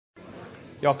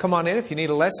Y'all come on in. If you need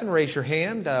a lesson, raise your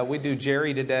hand. We do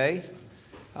Jerry today,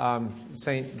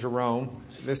 St. Jerome.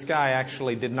 This guy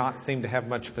actually did not seem to have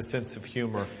much of a sense of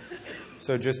humor.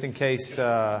 So just in case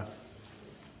the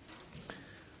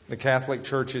Catholic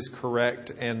Church is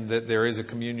correct and that there is a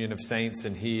communion of saints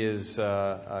and he is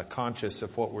conscious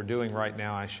of what we're doing right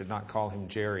now, I should not call him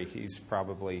Jerry. He's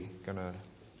probably going to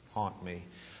haunt me.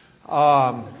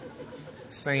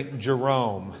 St.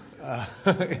 Jerome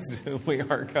is who we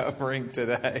are covering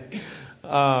today.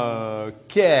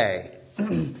 Okay.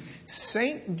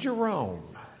 St. Jerome.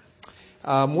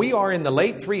 We are in the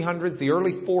late 300s, the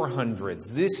early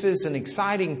 400s. This is an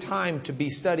exciting time to be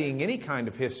studying any kind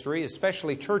of history,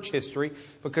 especially church history,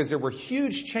 because there were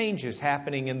huge changes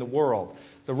happening in the world.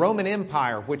 The Roman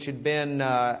Empire, which had been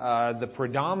the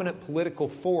predominant political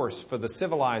force for the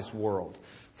civilized world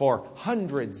for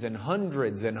hundreds and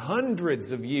hundreds and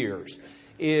hundreds of years,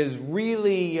 is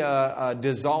really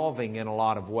dissolving in a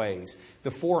lot of ways.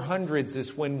 The 400s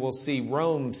is when we'll see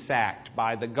Rome sacked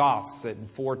by the Goths in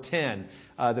 410.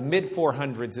 The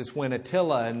mid-400s is when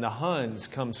Attila and the Huns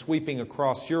come sweeping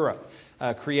across Europe,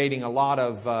 creating a lot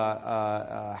of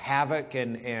havoc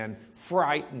and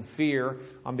fright and fear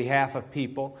on behalf of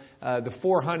people. The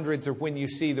 400s are when you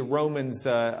see the Romans,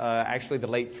 actually the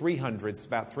late 300s,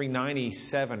 about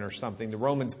 397 or something. The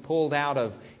Romans pulled out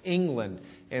of England.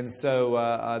 And so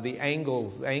the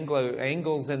Angles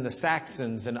and the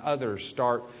Saxons and others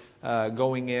start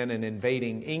going in and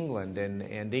invading England,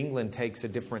 and England takes a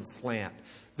different slant.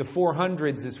 The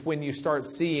 400s is when you start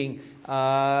seeing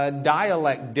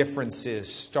dialect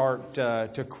differences start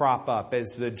to crop up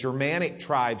as the Germanic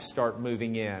tribes start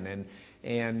moving in,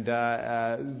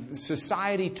 and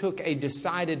society took a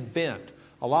decided bent.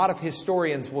 A lot of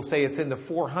historians will say it's in the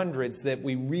 400s that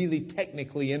we really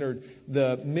technically entered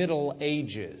the Middle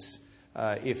Ages,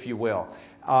 if you will.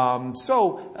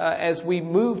 So as we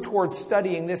move towards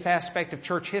studying this aspect of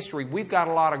church history, we've got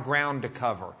a lot of ground to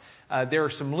cover. There are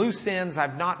some loose ends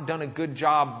I've not done a good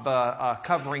job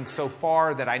covering so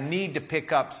far that I need to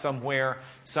pick up somewhere,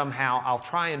 somehow. I'll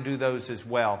try and do those as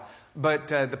well. But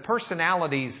the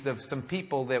personalities of some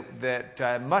people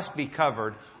that must be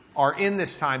covered are in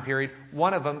this time period.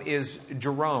 One of them is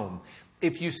Jerome.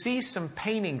 If you see some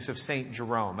paintings of St.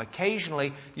 Jerome,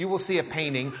 occasionally you will see a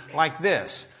painting like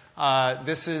this.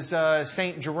 This is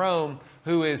St. Jerome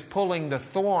who is pulling the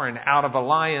thorn out of a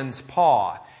lion's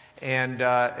paw. And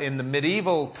in the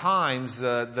medieval times,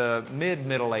 the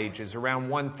mid-Middle Ages, around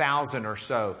 1000 or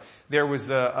so, there was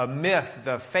a myth,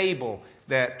 the fable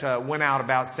that went out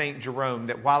about St. Jerome,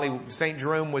 that while St.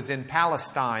 Jerome was in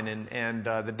Palestine and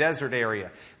the desert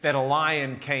area, that a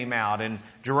lion came out and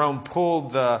Jerome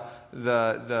pulled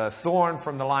the thorn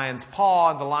from the lion's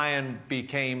paw. The lion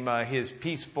became his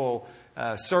peaceful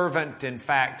servant. In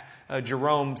fact,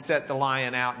 Jerome set the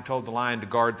lion out and told the lion to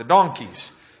guard the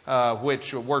donkeys,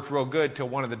 which worked real good till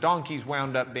one of the donkeys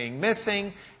wound up being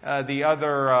missing. The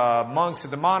other monks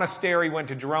of the monastery went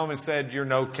to Jerome and said, "Your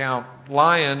no-count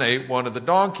lion ate one of the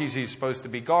donkeys he's supposed to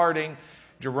be guarding."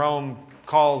 Jerome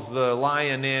calls the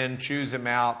lion in, chews him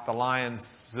out. The lion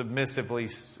submissively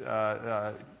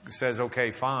says,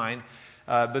 "Okay, fine."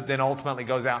 But then ultimately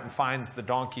goes out and finds the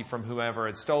donkey from whoever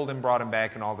had stolen him, brought him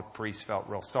back, and all the priests felt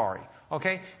real sorry.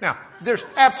 Okay? Now, there's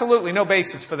absolutely no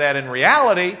basis for that in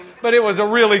reality, but it was a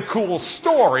really cool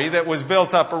story that was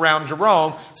built up around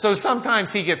Jerome. So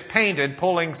sometimes he gets painted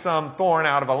pulling some thorn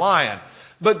out of a lion.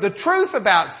 But the truth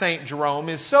about St. Jerome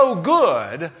is so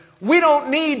good, we don't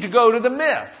need to go to the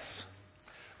myths.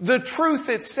 The truth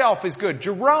itself is good.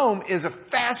 Jerome is a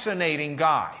fascinating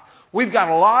guy. We've got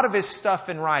a lot of his stuff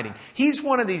in writing. He's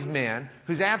one of these men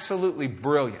who's absolutely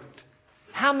brilliant.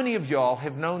 How many of y'all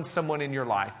have known someone in your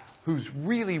life who's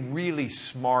really, really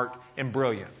smart and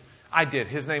brilliant? I did.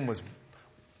 His name was...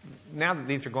 Now that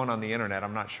these are going on the internet,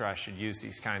 I'm not sure I should use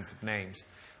these kinds of names.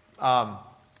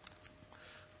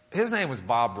 His name was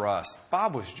Bob Rust.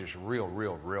 Bob was just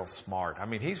real smart. I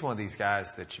mean, he's one of these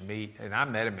guys that you meet, and I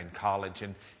met him in college,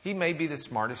 and he may be the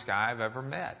smartest guy I've ever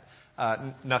met.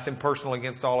 Nothing personal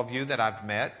against all of you that I've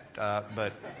met,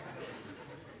 but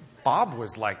Bob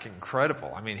was like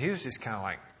incredible. I mean, he was just kind of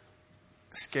like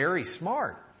scary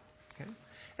smart. Okay?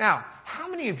 Now, how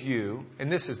many of you,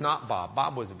 and this is not Bob,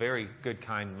 Bob was a very good,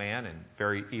 kind man and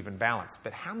very even balanced,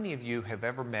 but how many of you have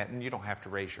ever met, and you don't have to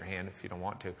raise your hand if you don't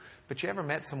want to, but you ever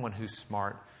met someone who's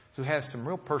smart, who has some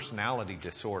real personality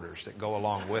disorders that go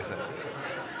along with it?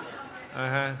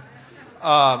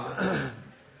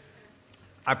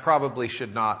 I probably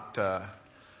should not, well,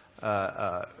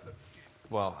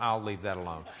 I'll leave that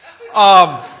alone.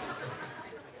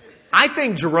 I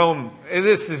think Jerome,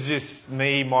 this is just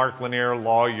me, Mark Lanier,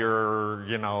 lawyer,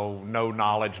 no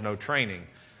knowledge, no training.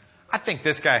 I think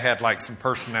this guy had like some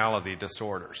personality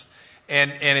disorders.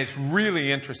 And it's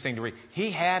really interesting to read.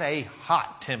 He had a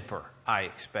hot temper, I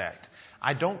expect.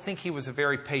 I don't think he was a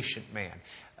very patient man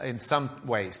in some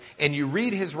ways. And you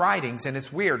read his writings, and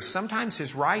it's weird. Sometimes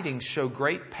his writings show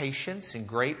great patience and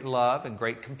great love and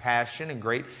great compassion and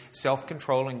great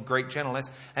self-control and great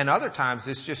gentleness. And other times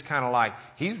it's just kind of like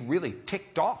he's really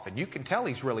ticked off. And you can tell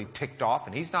he's really ticked off,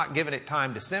 and he's not giving it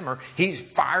time to simmer. He's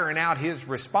firing out his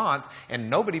response, and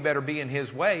nobody better be in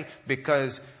his way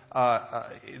because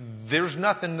there's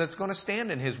nothing that's going to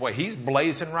stand in his way. He's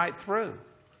blazing right through.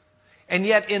 And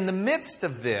yet in the midst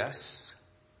of this,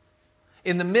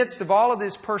 in the midst of all of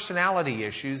his personality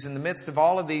issues, in the midst of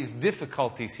all of these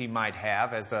difficulties he might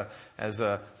have as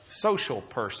a social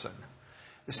person,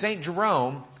 St.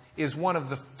 Jerome is one of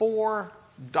the 4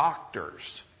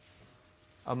 doctors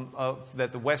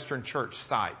that the Western Church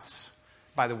cites.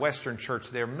 By the Western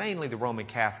Church, they're mainly the Roman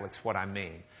Catholics, what I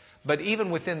mean. But even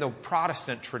within the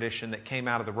Protestant tradition that came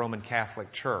out of the Roman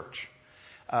Catholic Church,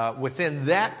 within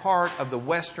that part of the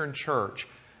Western Church,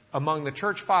 among the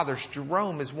Church Fathers,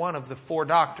 Jerome is one of the 4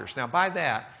 doctors. Now, by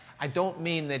that, I don't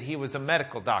mean that he was a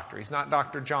medical doctor. He's not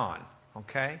Dr. John,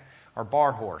 okay? Or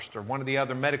Barhorst, or one of the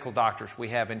other medical doctors we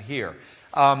have in here.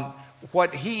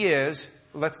 What he is,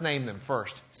 let's name them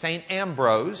first. St.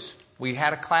 Ambrose. We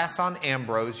had a class on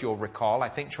Ambrose, you'll recall. I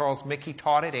think Charles Mickey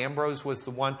taught it. Ambrose was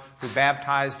the one who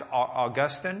baptized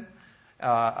Augustine.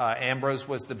 Ambrose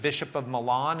was the Bishop of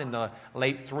Milan in the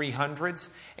late 300s.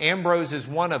 Ambrose is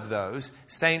one of those.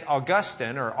 St.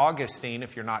 Augustine, or Augustine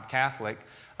if you're not Catholic,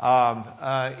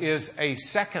 is a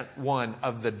second one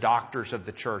of the doctors of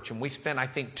the church. And we spent, I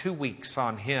think, 2 weeks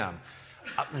on him.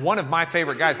 One of my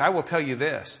favorite guys, I will tell you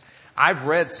this. I've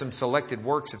read some selected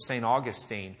works of St.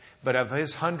 Augustine, but of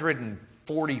his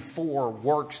 144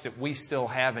 works that we still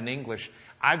have in English,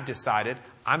 I've decided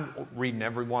I'm reading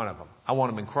every one of them. I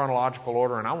want them in chronological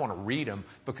order, and I want to read them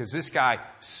because this guy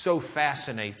so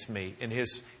fascinates me in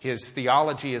his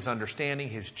theology, his understanding,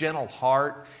 his gentle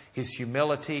heart, his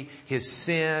humility, his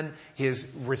sin, his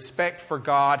respect for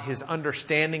God, his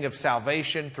understanding of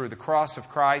salvation through the cross of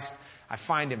Christ. I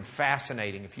find him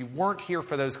fascinating. If you weren't here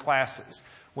for those classes,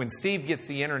 when Steve gets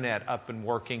the internet up and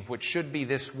working, which should be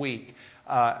this week,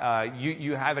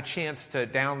 you have a chance to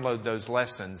download those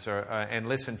lessons and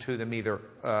listen to them either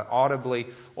audibly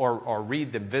or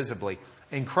read them visibly.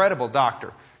 Incredible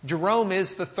doctor. Jerome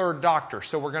is the 3rd doctor,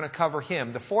 so we're going to cover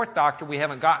him. The 4th doctor we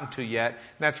haven't gotten to yet, and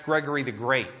that's Gregory the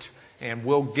Great. And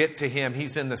we'll get to him.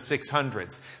 He's in the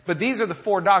 600s. But these are the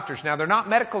 4 doctors. Now, they're not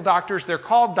medical doctors. They're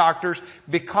called doctors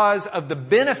because of the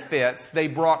benefits they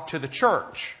brought to the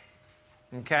church.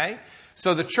 Okay?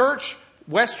 So the church,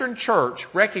 Western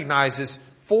Church, recognizes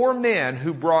 4 men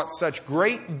who brought such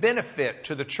great benefit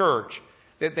to the church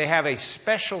that they have a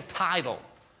special title,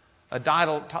 a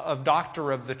title of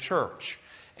Doctor of the Church.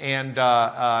 And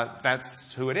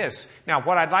that's who it is. Now,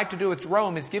 what I'd like to do with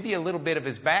Jerome is give you a little bit of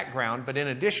his background. But in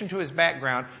addition to his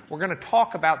background, we're going to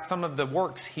talk about some of the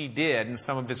works he did and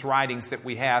some of his writings that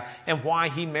we have and why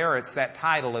he merits that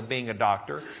title of being a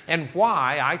doctor and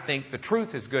why I think the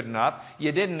truth is good enough.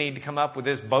 You didn't need to come up with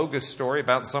this bogus story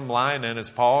about some lion in his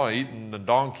paw eating the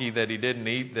donkey that he didn't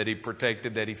eat, that he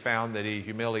protected, that he found, that he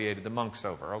humiliated the monks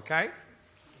over. Okay?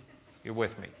 You're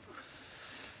with me.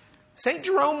 St.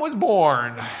 Jerome was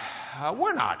born.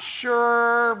 We're not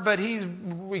sure, but he's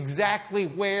exactly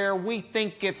where we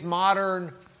think it's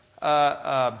modern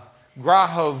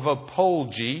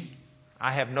Grahovopolje.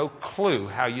 I have no clue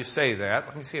how you say that.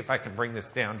 Let me see if I can bring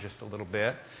this down just a little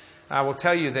bit. I will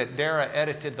tell you that Dara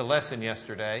edited the lesson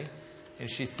yesterday, and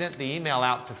she sent the email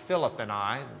out to Philip and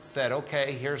I and said,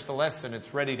 okay, here's the lesson.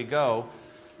 It's ready to go.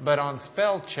 But on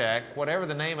spell check, whatever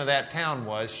the name of that town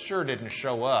was sure didn't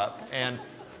show up. And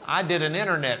I did an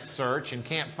internet search and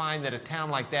can't find that a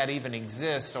town like that even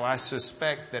exists, so I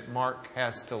suspect that Mark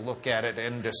has to look at it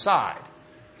and decide.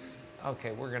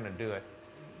 Okay, we're going to do it.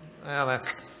 Well,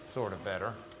 that's sort of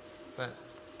better. Is that...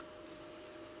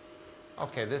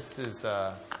 Okay, this is...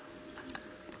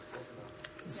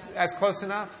 That's close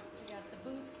enough?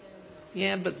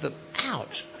 Yeah, but the...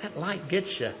 Ouch! That light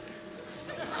gets you. Yes,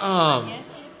 it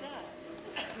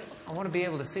does. I want to be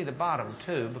able to see the bottom,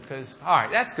 too, because... All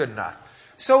right, that's good enough.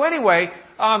 So anyway,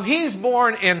 he's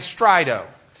born in Strydo.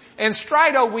 And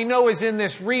Strydo, we know, is in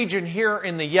this region here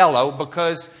in the yellow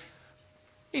because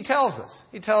he tells us.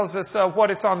 He tells us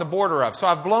what it's on the border of. So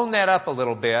I've blown that up a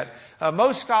little bit.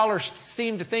 Most scholars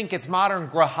seem to think it's modern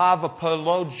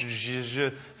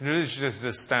Grahovopolje.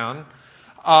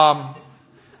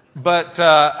 But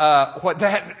what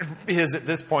that is at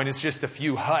this point is just a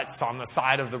few huts on the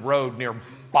side of the road near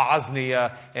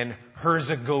Bosnia and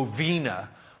Herzegovina,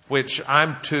 which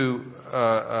I'm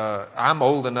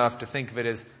old enough to think of it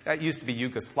as, that used to be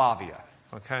Yugoslavia.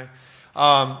 Okay?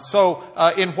 So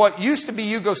in what used to be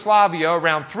Yugoslavia,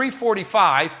 around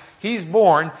 345, he's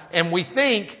born, and we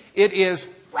think it is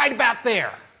right about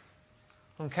there.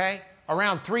 Okay?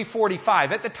 Around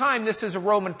 345. At the time, this is a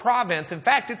Roman province. In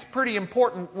fact, it's a pretty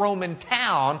important Roman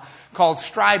town called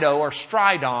Strido or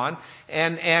Stridon.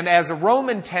 And as a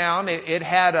Roman town, it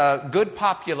had a good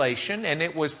population, and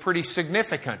it was pretty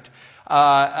significant.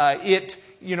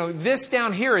 This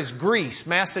down here is Greece.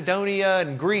 Macedonia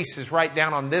and Greece is right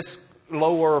down on this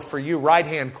lower, for you,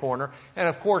 right-hand corner. And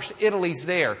of course, Italy's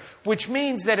there. Which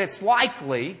means that it's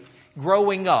likely,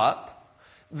 growing up,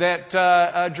 that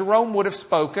Jerome would have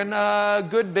spoken a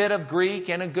good bit of Greek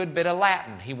and a good bit of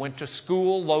Latin. He went to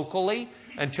school locally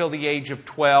until the age of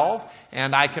 12,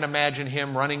 and I can imagine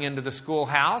him running into the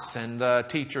schoolhouse and the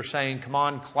teacher saying, "Come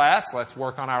on, class, let's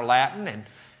work on our Latin." And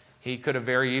he could have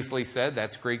very easily said,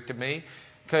 "That's Greek to me,"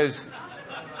 because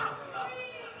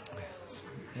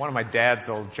one of my dad's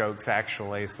old jokes,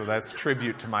 actually, so that's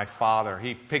tribute to my father.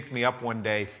 He picked me up one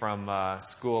day from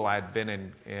school. I had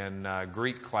been in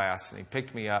Greek class, and he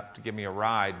picked me up to give me a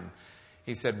ride. And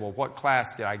he said, "Well, what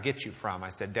class did I get you from?"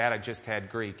 I said, "Dad, I just had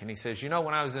Greek." And he says, "When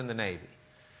I was in the Navy,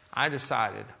 I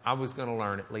decided I was going to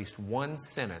learn at least one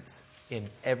sentence in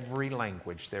every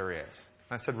language there is."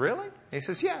 I said, "Really?" He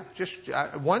says, "Yeah, just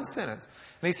one sentence."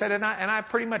 And he said, and I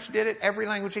pretty much did it every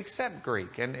language except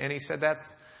Greek." And he said,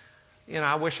 "That's...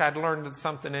 I wish I'd learned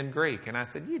something in Greek." And I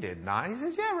said, "You did not." He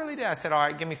says, "Yeah, I really did." I said, "All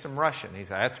right, give me some Russian." He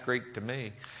said, "That's Greek to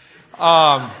me."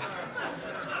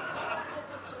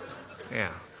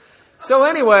 Yeah. So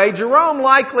anyway, Jerome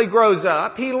likely grows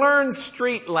up. He learns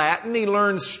street Latin. He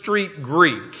learns street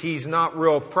Greek. He's not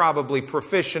real probably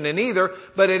proficient in either.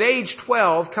 But at age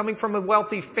 12, coming from a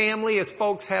wealthy family, his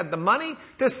folks had the money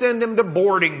to send him to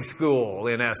boarding school,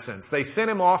 in essence. They sent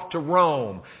him off to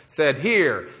Rome. Said,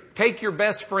 "Here, take your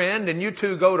best friend and you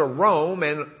two go to Rome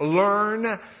and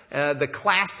learn the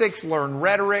classics, learn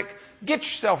rhetoric. Get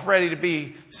yourself ready to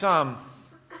be some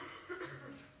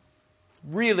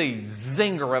really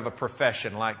zinger of a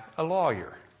profession like a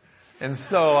lawyer." And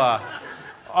so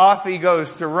off he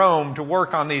goes to Rome to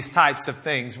work on these types of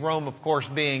things. Rome, of course,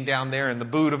 being down there in the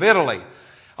boot of Italy.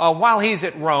 While he's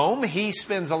at Rome, he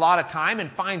spends a lot of time and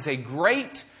finds a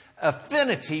great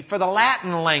affinity for the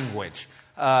Latin language.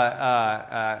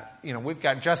 We've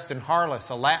got Justin Harless,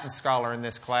 a Latin scholar in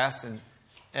this class,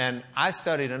 and I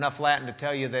studied enough Latin to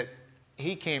tell you that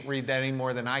he can't read that any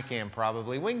more than I can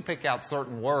probably. We can pick out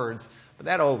certain words, but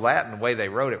that old Latin, the way they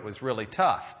wrote it, was really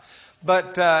tough.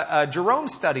 But Jerome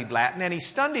studied Latin, and he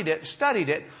studied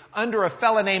it under a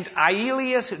fellow named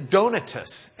Aelius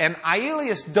Donatus. And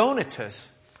Aelius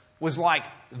Donatus was like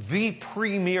the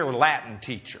premier Latin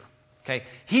teacher. Okay,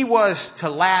 he was to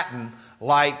Latin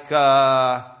like,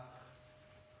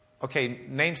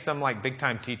 name some like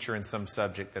big-time teacher in some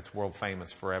subject that's world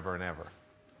famous forever and ever.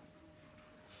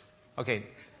 Okay.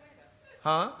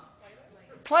 Huh?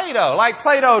 Plato. Like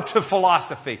Plato to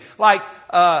philosophy. Like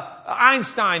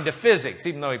Einstein to physics,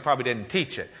 even though he probably didn't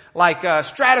teach it. Like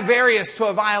Stradivarius to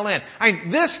a violin.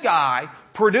 This guy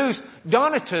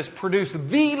Donatus produced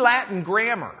the Latin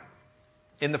grammar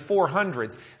in the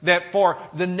 400s that for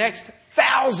the next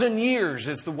 1,000 years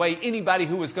is the way anybody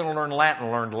who was going to learn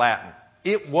Latin learned Latin.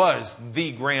 It was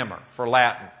the grammar for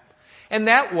Latin. And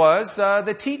that was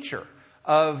the teacher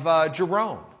of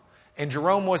Jerome. And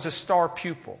Jerome was a star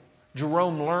pupil.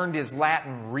 Jerome learned his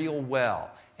Latin real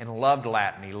well and loved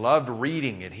Latin. He loved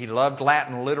reading it. He loved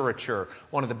Latin literature.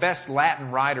 One of the best Latin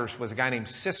writers was a guy named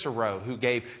Cicero, who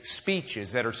gave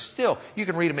speeches that are still, you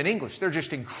can read them in English. They're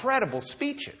just incredible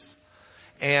speeches.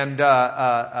 And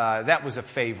that was a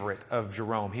favorite of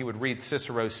Jerome. He would read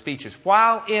Cicero's speeches.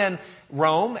 While in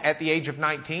Rome, at the age of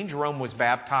 19, Jerome was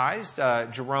baptized.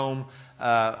 Jerome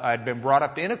had been brought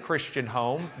up in a Christian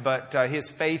home, but his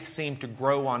faith seemed to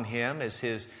grow on him as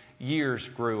his years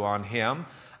grew on him.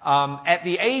 At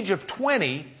the age of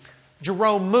 20,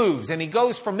 Jerome moves, and he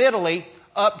goes from Italy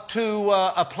up to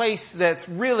a place that's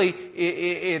really,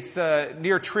 it's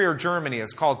near Trier, Germany.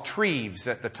 It's called Treves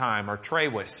at the time, or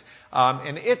Treves.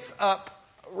 And it's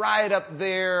right up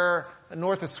there,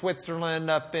 north of Switzerland,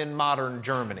 up in modern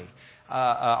Germany,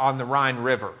 on the Rhine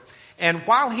River. And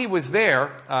while he was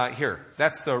there,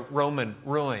 that's the Roman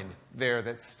ruin there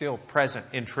that's still present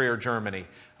in Trier, Germany.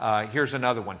 Here's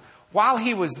another one. While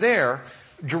he was there,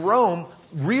 Jerome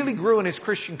really grew in his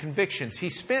Christian convictions. He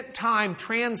spent time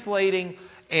translating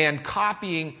and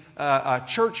copying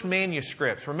church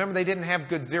manuscripts. Remember, they didn't have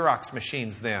good Xerox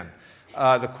machines then.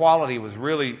 The quality was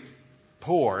really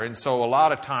poor, and so a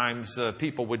lot of times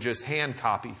people would just hand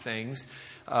copy things.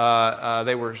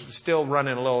 They were still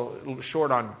running a little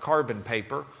short on carbon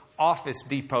paper. Office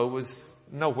Depot was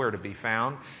nowhere to be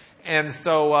found. And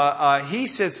so he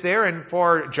sits there, and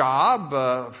for a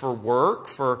job, for work,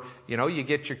 you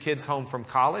get your kids home from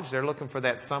college. They're looking for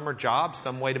that summer job,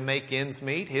 some way to make ends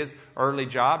meet. His early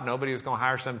job, nobody was going to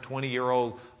hire some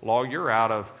 20-year-old lawyer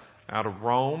out of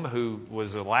Rome who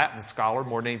was a Latin scholar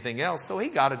more than anything else. So he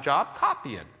got a job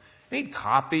copying. He'd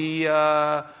copy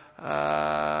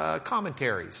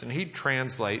commentaries, and he'd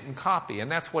translate and copy.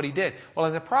 And that's what he did. Well,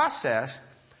 in the process,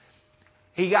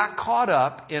 he got caught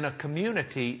up in a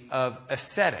community of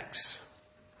ascetics.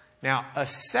 Now,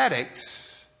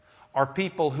 ascetics are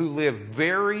people who live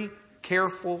very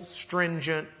careful,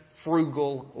 stringent,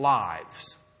 frugal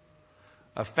lives.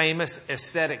 A famous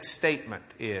ascetic statement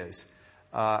is,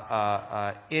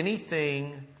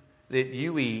 anything that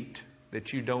you eat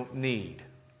that you don't need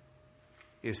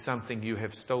is something you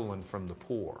have stolen from the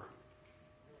poor.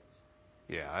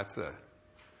 Yeah,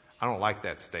 I don't like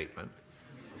that statement.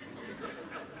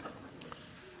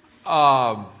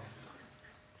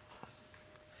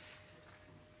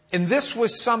 And this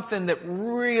was something that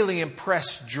really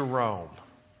impressed Jerome.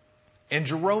 And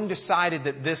Jerome decided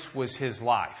that this was his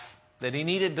life. That he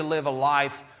needed to live a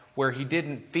life where he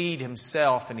didn't feed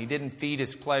himself, and he didn't feed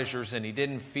his pleasures, and he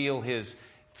didn't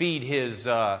feed his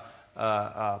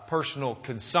personal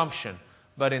consumption.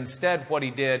 But instead what he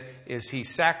did is he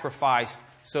sacrificed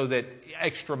so that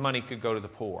extra money could go to the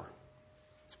poor.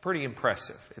 It's pretty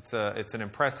impressive. It's an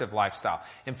impressive lifestyle.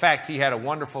 In fact, he had a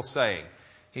wonderful saying.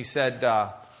 He said,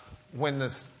 when the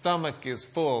stomach is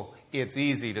full, it's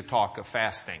easy to talk of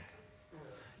fasting.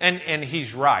 And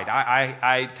he's right.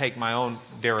 I take my own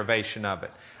derivation of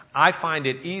it. I find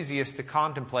it easiest to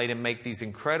contemplate and make these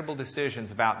incredible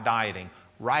decisions about dieting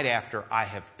right after I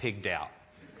have pigged out.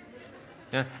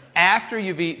 Now, after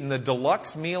you've eaten the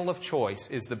deluxe meal of choice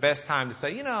is the best time to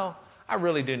say, I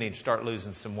really do need to start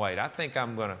losing some weight. I think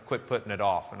I'm going to quit putting it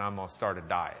off, and I'm going to start a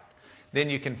diet. Then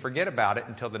you can forget about it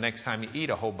until the next time you eat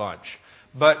a whole bunch.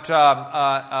 But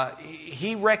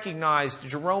Jerome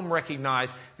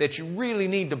recognized that you really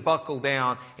need to buckle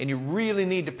down, and you really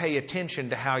need to pay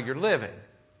attention to how you're living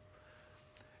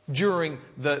during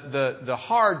the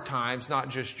hard times, not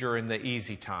just during the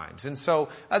easy times. And so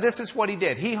this is what he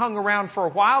did. He hung around for a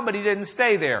while, but he didn't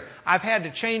stay there. I've had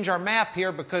to change our map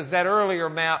here because that earlier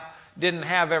map didn't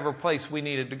have every place we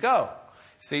needed to go.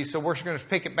 See, so we're going to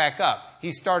pick it back up.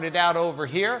 He started out over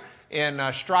here in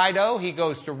Strido. He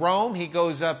goes to Rome. He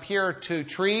goes up here to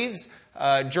Treves,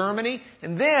 Germany.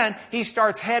 And then he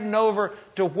starts heading over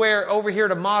here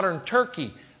to modern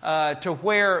Turkey, to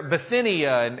where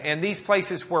Bithynia and these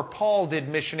places where Paul did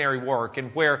missionary work,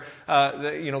 and where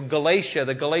Galatia,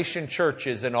 the Galatian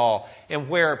churches and all, and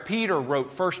where Peter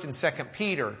wrote 1st and 2nd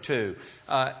Peter to,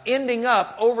 ending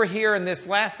up over here in this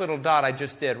last little dot I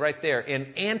just did right there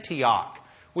in Antioch,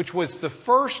 which was the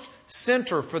first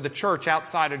center for the church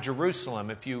outside of Jerusalem.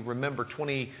 If you remember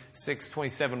 28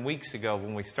 weeks ago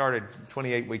when we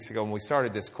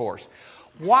started this course.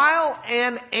 While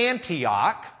in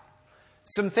Antioch,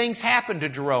 some things happened to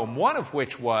Jerome, one of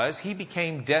which was he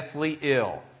became deathly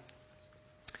ill.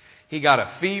 He got a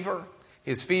fever.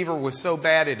 His fever was so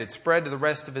bad it had spread to the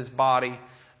rest of his body.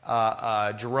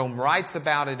 Jerome writes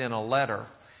about it in a letter.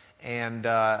 And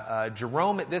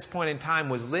Jerome at this point in time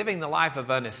was living the life of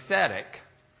an ascetic,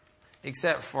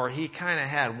 except for he kind of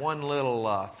had one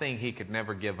little thing he could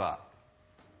never give up.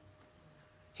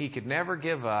 He could never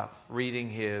give up reading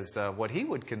his what he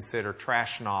would consider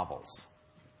trash novels.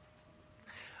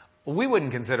 We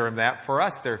wouldn't consider them that. For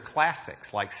us, they're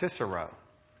classics like Cicero.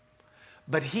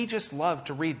 But he just loved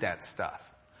to read that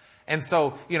stuff. And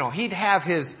so, he'd have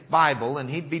his Bible and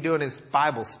he'd be doing his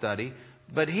Bible study,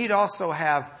 but he'd also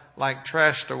have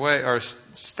stashed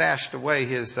away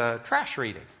his trash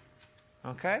reading.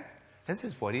 Okay? This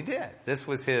is what he did. This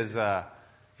was his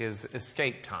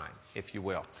escape time, if you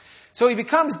will. So he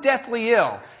becomes deathly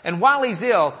ill. And while he's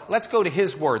ill, let's go to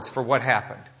his words for what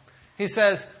happened. He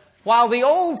says, while the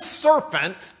old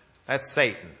serpent, that's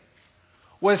Satan,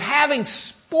 was having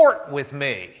sport with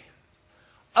me,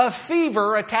 a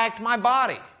fever attacked my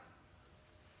body.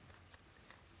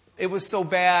 It was so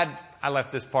bad, I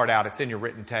left this part out, it's in your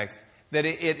written text, that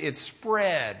it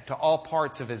spread to all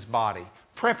parts of his body.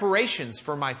 Preparations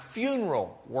for my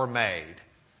funeral were made.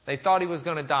 They thought he was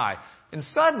going to die. And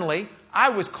suddenly, I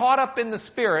was caught up in the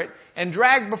Spirit and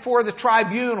dragged before the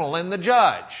tribunal and the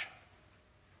judge.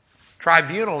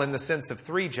 Tribunal in the sense of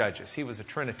three judges. He was a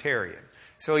Trinitarian.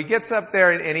 So he gets up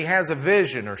there and he has a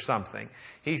vision or something.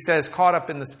 He says, caught up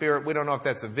in the Spirit. We don't know if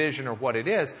that's a vision or what it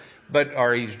is,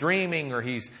 or he's dreaming or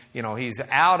he's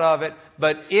out of it.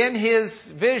 But in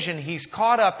his vision, he's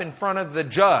caught up in front of the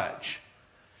judge.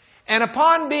 And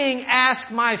upon being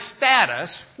asked my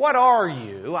status, what are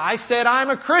you? I said, I'm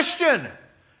a Christian.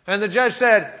 And the judge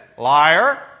said,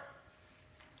 liar.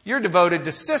 You're devoted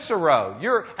to Cicero.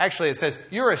 It says,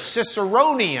 you're a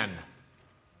Ciceronian.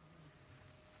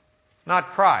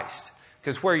 Not Christ.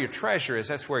 Because where your treasure is,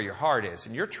 that's where your heart is.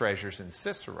 And your treasure's in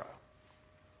Cicero.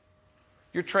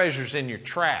 Your treasure's in your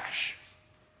trash.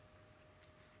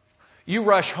 You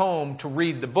rush home to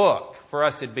read the book. For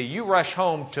us it'd be, you rush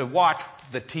home to watch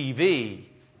the TV,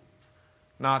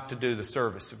 not to do the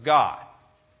service of God.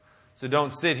 So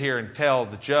don't sit here and tell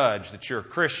the judge that you're a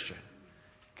Christian.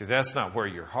 Because that's not where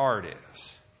your heart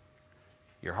is.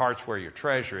 Your heart's where your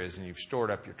treasure is, and you've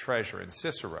stored up your treasure in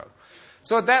Cicero.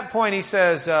 So at that point he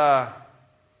says,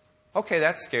 okay,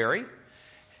 that's scary.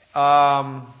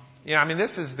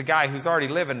 This is the guy who's already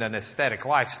living an aesthetic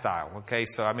lifestyle. Okay,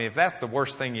 so if that's the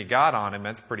worst thing you got on him,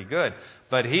 that's pretty good.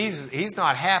 But he's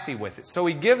not happy with it. So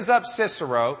he gives up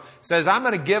Cicero, says, I'm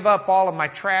going to give up all of my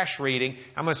trash reading.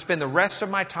 I'm going to spend the rest of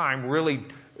my time really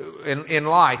in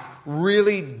life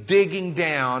really digging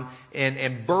down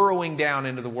and burrowing down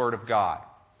into the Word of God.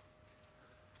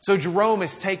 So Jerome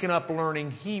has taken up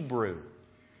learning Hebrew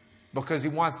because he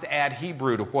wants to add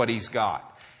Hebrew to what he's got.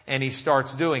 And he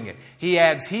starts doing it. He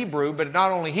adds Hebrew, but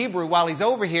not only Hebrew. While he's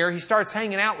over here, he starts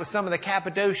hanging out with some of the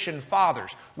Cappadocian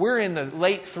fathers. We're in the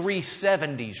late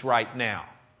 370s right now.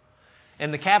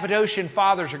 And the Cappadocian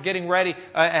fathers are getting ready,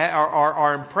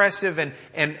 are impressive.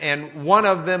 And one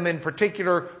of them in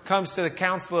particular comes to the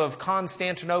Council of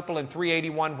Constantinople in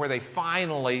 381, where they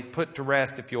finally put to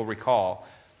rest, if you'll recall,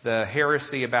 the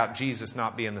heresy about Jesus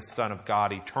not being the Son of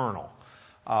God eternal,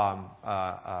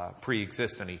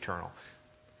 pre-existent eternal.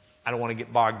 I don't want to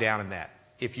get bogged down in that.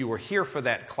 If you were here for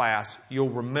that class,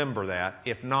 you'll remember that.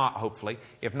 If not, hopefully.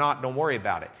 If not, don't worry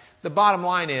about it. The bottom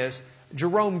line is,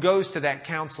 Jerome goes to that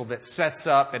council that sets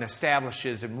up and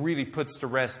establishes and really puts to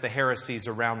rest the heresies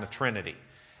around the Trinity.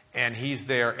 And he's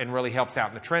there and really helps out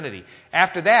in the Trinity.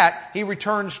 After that, he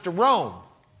returns to Rome.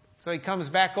 So he comes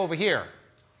back over here.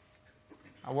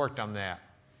 I worked on that.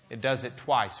 It does it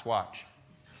twice. Watch.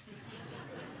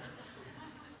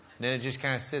 Then it just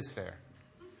kind of sits there.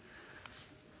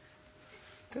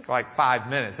 Took like 5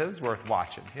 minutes. It was worth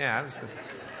watching. Yeah, it's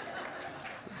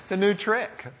a new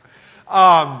trick.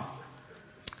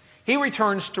 He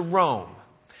returns to Rome.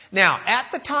 Now, at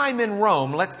the time in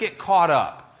Rome, let's get caught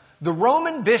up. The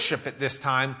Roman bishop at this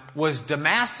time was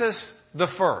Damasus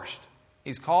I.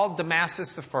 He's called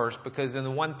Damasus I because in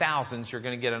the 1000s you're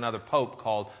going to get another pope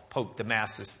called Pope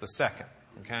Damasus II.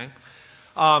 Okay?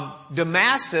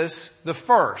 Damasus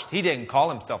I, he didn't call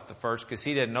himself the first because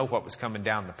he didn't know what was coming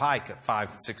down the pike at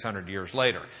 500-600 years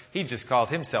later. He just called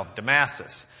himself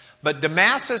Damasus. But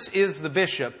Damasus is the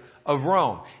bishop of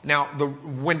Rome. Now,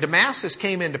 when Damasus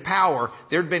came into power,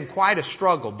 there had been quite a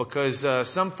struggle because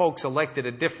some folks elected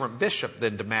a different bishop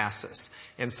than Damasus.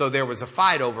 And so there was a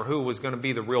fight over who was going to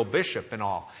be the real bishop and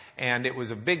all. And it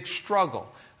was a big struggle.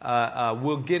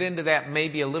 We'll get into that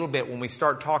maybe a little bit when we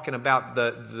start talking about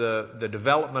the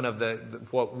development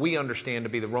of what we understand to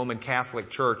be the Roman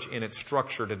Catholic Church in its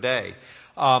structure today.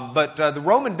 But the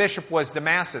Roman bishop was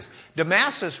Damasus.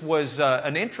 Damasus was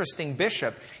an interesting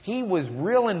bishop. He was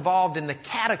real involved in the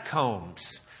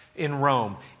catacombs in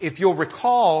Rome. If you'll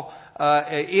recall,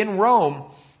 in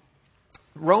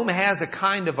Rome has a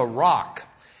kind of a rock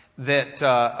that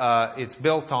it's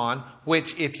built on,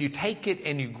 which if you take it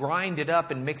and you grind it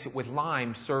up and mix it with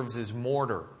lime, serves as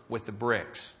mortar with the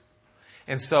bricks.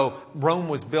 And so Rome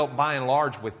was built by and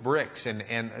large with bricks, and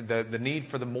the need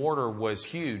for the mortar was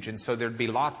huge. And so there'd be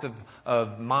lots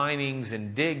of minings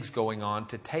and digs going on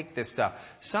to take this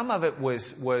stuff. Some of it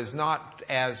was not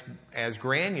as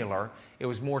granular. It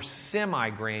was more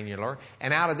semi-granular.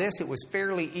 And out of this, it was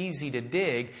fairly easy to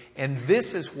dig. And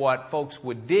this is what folks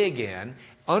would dig in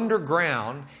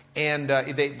underground, and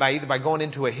by going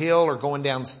into a hill or going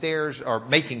down stairs or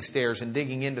making stairs and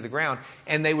digging into the ground,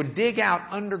 and they would dig out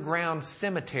underground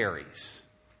cemeteries.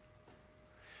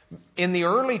 In the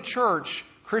early church,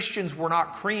 Christians were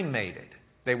not cremated.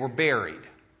 They were buried.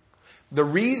 The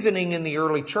reasoning in the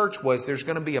early church was there's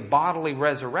going to be a bodily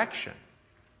resurrection.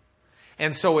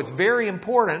 And so it's very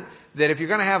important that if you're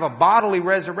going to have a bodily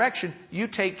resurrection, you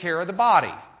take care of the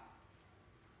body.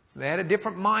 So they had a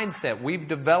different mindset. We've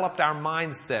developed our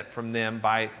mindset from them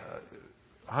by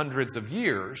hundreds of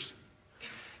years.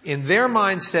 In their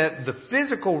mindset, the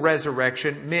physical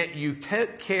resurrection meant you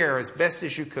took care as best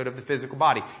as you could of the physical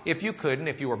body. If you couldn't,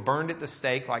 if you were burned at the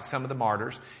stake like some of the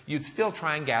martyrs, you'd still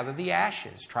try and gather the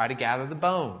ashes, try to gather the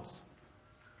bones.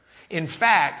 In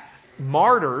fact,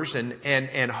 martyrs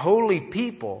and holy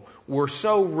people were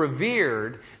so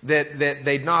revered that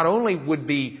they not only would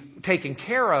be taken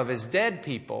care of as dead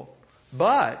people,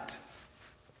 but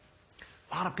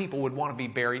a lot of people would want to be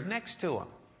buried next to them.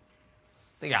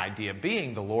 The idea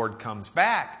being the Lord comes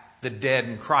back, the dead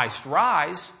in Christ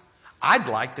rise. I'd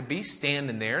like to be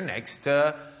standing there next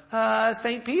to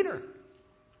St. Peter.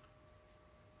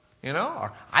 You know,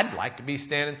 or I'd like to be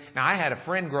standing. Now, I had a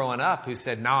friend growing up who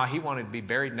said, no, he wanted to be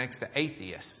buried next to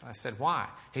atheists. I said, why?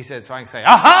 He said, so I can say,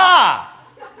 aha!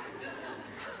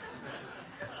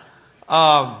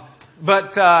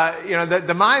 But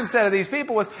the mindset of these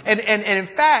people was, and in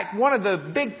fact, one of the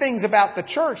big things about the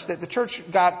church that the church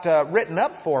got written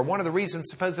up for, one of the reasons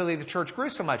supposedly the church grew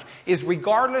so much, is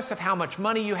regardless of how much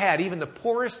money you had, even the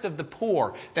poorest of the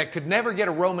poor that could never get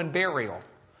a Roman burial,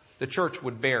 the church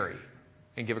would bury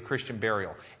and give a Christian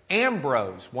burial.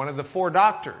 Ambrose, one of the 4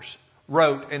 doctors,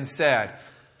 wrote and said,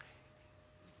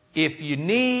 if you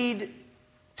need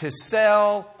to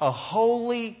sell a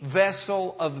holy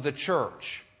vessel of the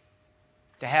church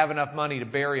to have enough money to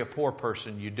bury a poor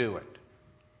person, you do it.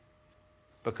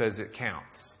 Because it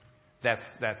counts.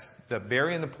 That's the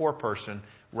burying the poor person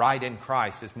right in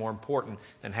Christ is more important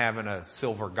than having a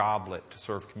silver goblet to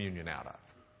serve communion out of.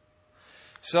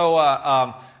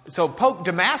 So Pope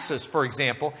Damasus, for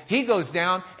example, he goes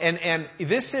down and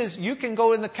this is, you can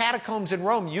go in the catacombs in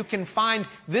Rome, you can find,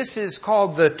 this is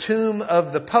called the Tomb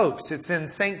of the Popes. It's in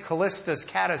St. Callista's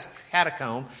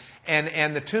catacomb.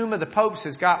 And the Tomb of the Popes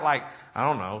has got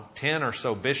 10 or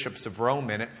so bishops of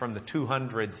Rome in it from the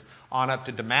 200s on up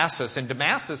to Damasus. And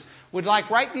Damasus would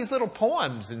write these little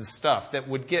poems and stuff that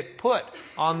would get put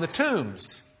on the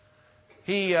tombs.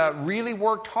 He really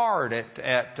worked hard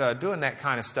at doing that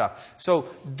kind of stuff. So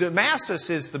Damasus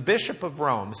is the bishop of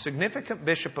Rome, a significant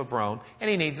bishop of Rome, and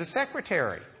he needs a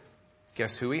secretary.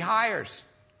 Guess who he hires?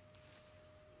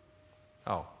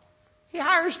 Oh, he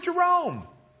hires Jerome.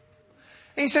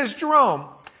 And he says, Jerome,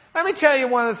 let me tell you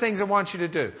one of the things I want you to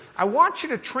do. I want you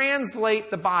to translate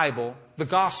the Bible, the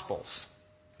Gospels,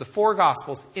 the 4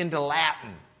 Gospels, into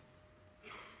Latin.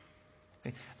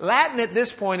 Latin at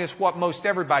this point is what most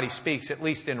everybody speaks, at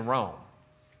least in Rome.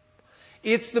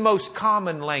 It's the most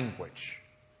common language.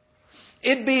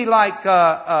 It'd be like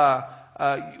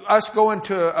us going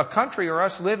to a country or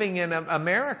us living in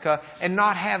America and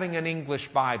not having an English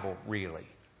Bible, really,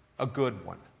 a good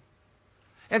one.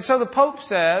 And so the Pope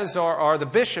says, or the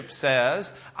Bishop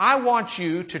says, I want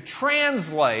you to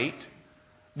translate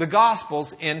the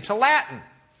Gospels into Latin.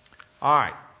 All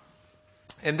right.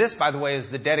 And this, by the way, is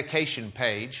the dedication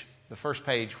page, the first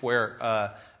page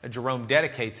where Jerome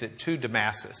dedicates it to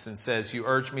Damasus and says, you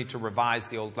urge me to revise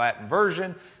the old Latin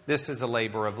version. This is a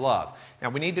labor of love. Now,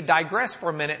 we need to digress for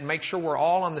a minute and make sure we're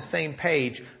all on the same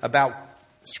page about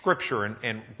Scripture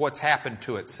and what's happened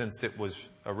to it since it was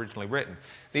originally written.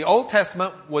 The Old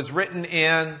Testament was written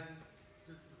in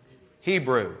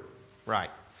Hebrew,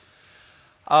 right?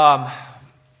 200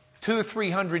 or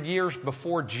 300 years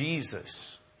before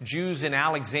Jesus, Jews in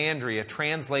Alexandria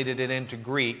translated it into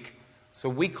Greek. So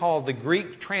we call the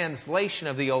Greek translation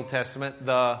of the Old Testament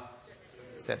the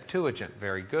Septuagint.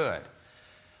 Very good.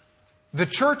 The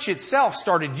church itself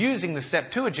started using the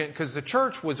Septuagint because the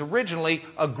church was originally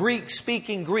a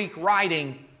Greek-speaking,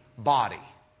 Greek-writing body.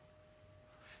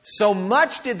 So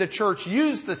much did the church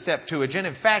use the Septuagint.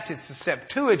 In fact, it's the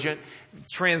Septuagint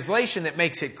translation that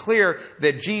makes it clear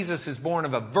that Jesus is born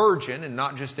of a virgin and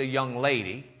not just a young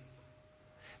lady,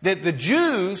 that the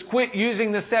Jews quit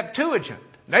using the Septuagint.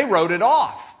 They wrote it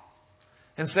off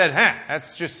and said,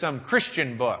 that's just some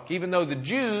Christian book, even though the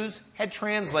Jews had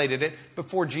translated it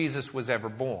before Jesus was ever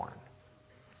born.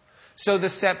 So the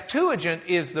Septuagint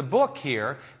is the book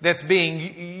here that's being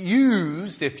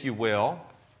used, if you will,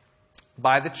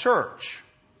 by the church.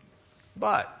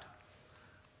 But,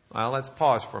 well, let's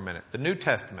pause for a minute. The New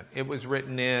Testament, it was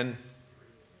written in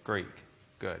Greek.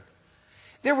 Good.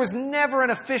 There was never an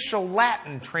official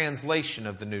Latin translation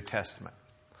of the New Testament.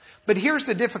 But here's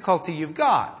the difficulty you've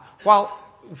got.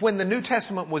 When the New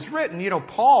Testament was written,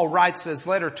 Paul writes his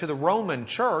letter to the Roman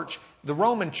church. The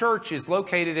Roman church is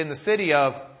located in the city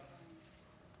of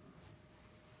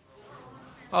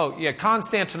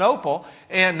Constantinople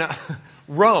and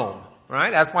Rome, right?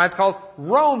 That's why it's called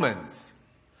Romans.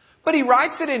 But he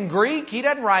writes it in Greek. He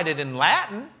doesn't write it in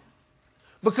Latin.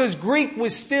 Because Greek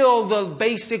was still the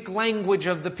basic language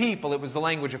of the people. It was the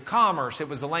language of commerce. It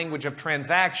was the language of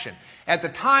transaction. At the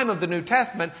time of the New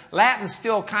Testament, Latin's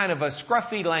still kind of a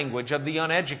scruffy language of the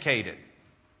uneducated.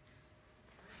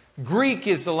 Greek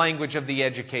is the language of the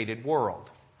educated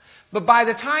world. But by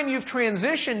the time you've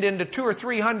transitioned into 200 or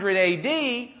 300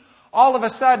 AD, all of a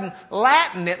sudden,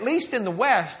 Latin, at least in the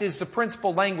West, is the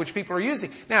principal language people are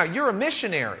using. Now, you're a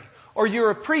missionary, or you're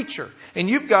a preacher, and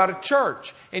you've got a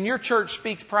church, and your church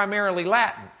speaks primarily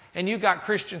Latin, and you've got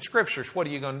Christian scriptures. What are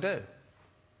you going to do?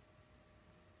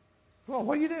 Well,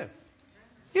 what do?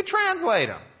 You translate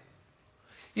them.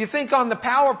 You think on the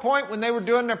PowerPoint, when they were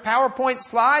doing their PowerPoint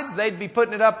slides, they'd be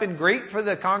putting it up in Greek for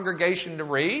the congregation to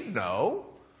read? No.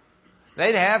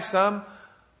 They'd have some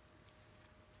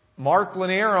Mark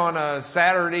Lanier on a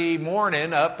Saturday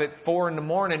morning up at 4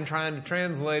 a.m. trying to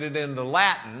translate it into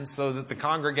Latin so that the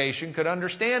congregation could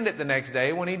understand it the next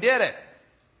day when he did it.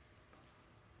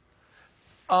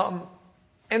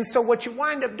 And so what you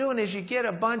wind up doing is you get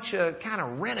a bunch of kind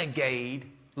of renegade,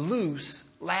 loose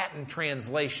Latin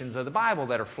translations of the Bible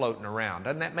that are floating around.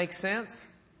 Doesn't that make sense?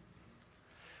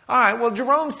 All right, well,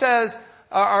 Jerome says,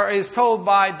 or is told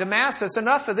by Damasus,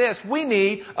 enough of this. We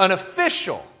need an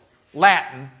official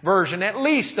Latin version, at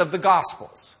least, of the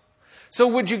Gospels. So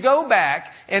would you go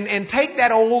back and take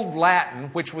that old Latin,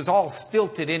 which was all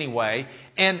stilted anyway,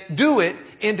 and do it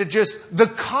into just the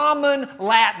common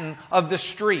Latin of the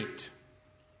street?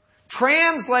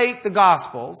 Translate the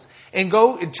Gospels and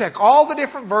go and check all the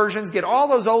different versions, get all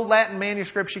those old Latin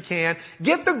manuscripts you can,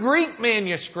 get the Greek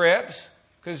manuscripts,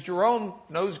 because Jerome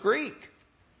knows Greek.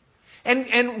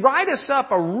 And write us up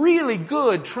a really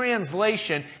good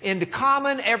translation into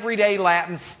common everyday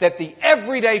Latin that the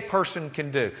everyday person can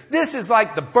do. This is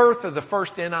like the birth of the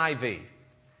first NIV.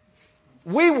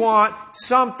 We want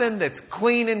something that's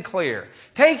clean and clear.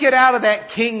 Take it out of that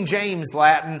King James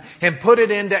Latin and put it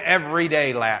into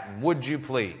everyday Latin, would you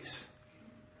please?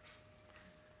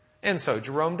 And so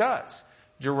Jerome does.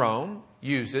 Jerome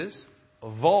uses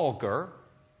vulgar,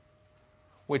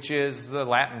 which is the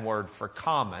Latin word for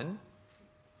common,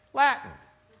 Latin.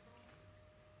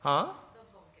 Huh?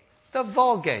 The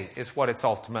Vulgate is what it's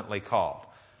ultimately called.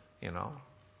 You know,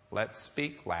 let's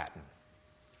speak Latin.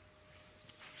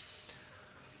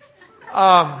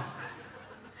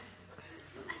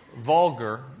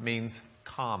 Vulgar means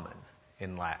common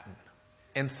in Latin.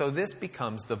 And so this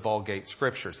becomes the Vulgate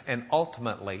Scriptures. And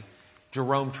ultimately,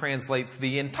 Jerome translates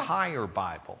the entire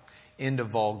Bible into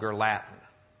vulgar Latin.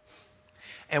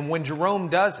 And when Jerome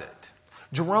does it,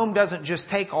 Jerome doesn't just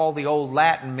take all the old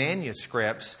Latin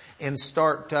manuscripts and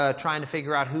start trying to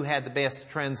figure out who had the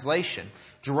best translation.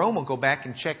 Jerome will go back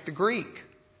and check the Greek.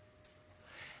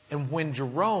 And when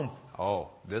Jerome,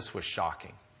 this was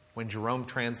shocking. When Jerome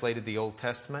translated the Old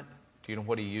Testament, do you know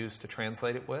what he used to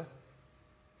translate it with?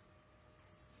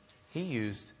 He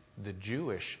used the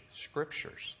Jewish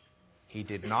scriptures. He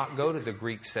did not go to the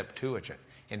Greek Septuagint.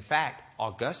 In fact,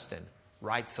 Augustine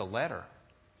writes a letter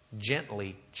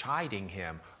gently chiding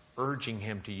him, urging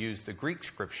him to use the Greek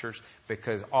scriptures,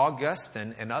 because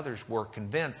Augustine and others were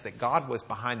convinced that God was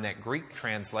behind that Greek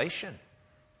translation.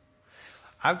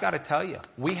 I've got to tell you,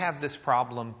 we have this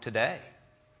problem today.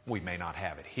 We may not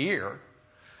have it here.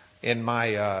 In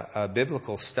my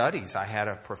biblical studies, I had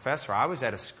a professor. I was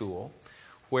at a school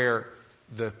where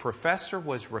the professor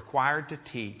was required to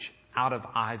teach out of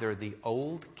either the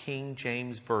Old King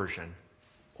James Version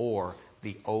or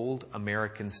the Old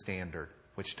American Standard,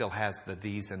 which still has the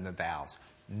these and the thous.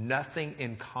 Nothing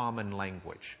in common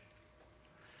language.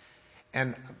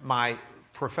 And my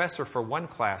professor for one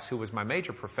class, who was my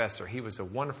major professor, he was a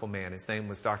wonderful man. His name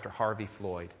was Dr. Harvey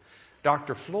Floyd.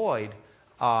 Dr. Floyd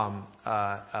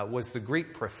was the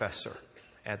Greek professor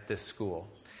at this school.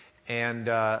 And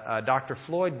Dr.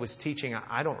 Floyd was teaching,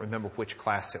 I don't remember which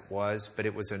class it was, but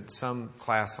it was in some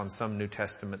class on some New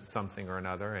Testament something or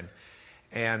another.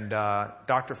 And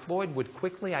Dr. Floyd would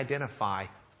quickly identify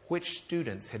which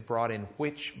students had brought in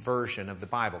which version of the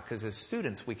Bible. Because as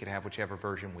students, we could have whichever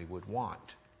version we would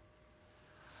want.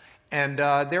 And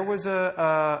there was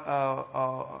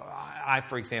I,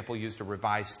 for example, used a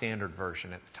Revised Standard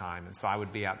Version at the time, and so I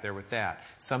would be out there with that.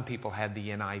 Some people had the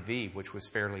NIV, which was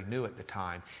fairly new at the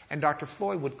time. And Dr.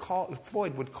 Floyd would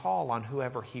call on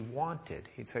whoever he wanted.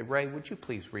 He'd say, Ray, would you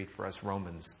please read for us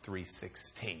Romans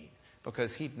 3:16?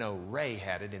 Because he'd know Ray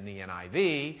had it in the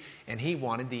NIV, and he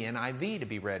wanted the NIV to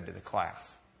be read to the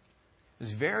class. It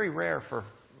was very rare for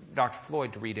Dr.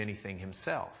 Floyd to read anything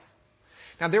himself.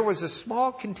 Now, there was a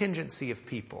small contingency of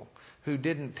people who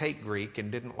didn't take Greek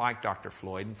and didn't like Dr.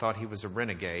 Floyd and thought he was a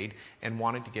renegade and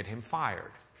wanted to get him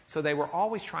fired. So they were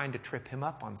always trying to trip him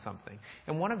up on something.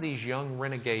 And one of these young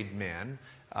renegade men,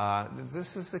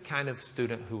 this is the kind of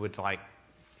student who would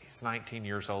he's 19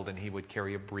 years old and he would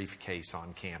carry a briefcase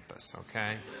on campus,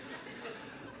 okay?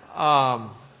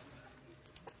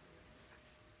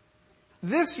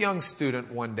 This young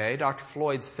student one day, Dr.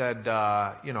 Floyd said,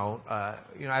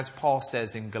 as Paul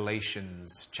says in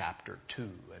Galatians chapter 2,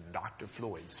 and Dr.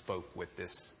 Floyd spoke with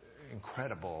this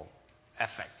incredible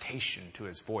affectation to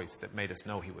his voice that made us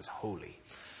know he was holy.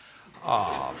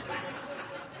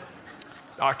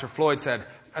 Dr. Floyd said,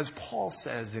 as Paul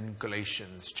says in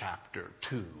Galatians chapter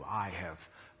 2, I have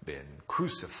been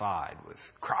crucified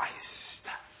with Christ.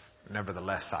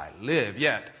 Nevertheless, I live,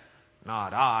 yet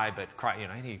not I, but Christ.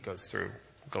 And he goes through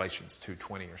Galatians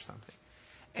 2:20 or something.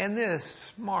 And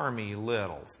this smarmy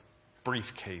little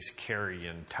briefcase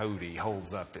carrying toady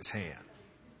holds up his hand.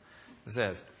 It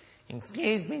says,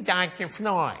 excuse me, Dr.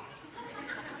 Floyd.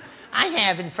 I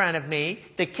have in front of me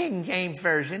the King James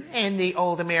Version and the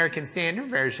Old American Standard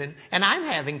Version, and I'm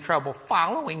having trouble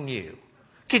following you.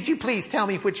 Could you please tell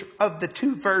me which of the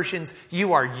two versions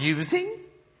you are using?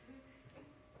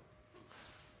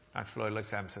 Dr. Floyd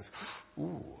looks at him and says,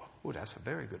 ooh, that's a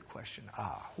very good question.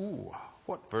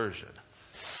 What version?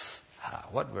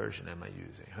 What version am I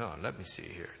using? Let me see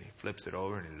here. And he flips it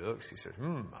over and he looks. He says,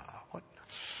 what?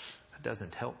 That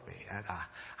doesn't help me.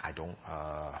 I don't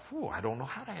know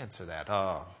how to answer that.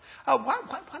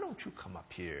 Why don't you come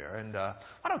up here and why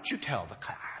don't you tell the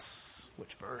class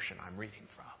which version I'm reading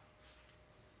from?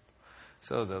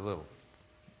 So the little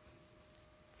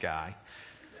guy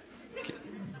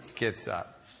gets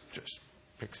up, just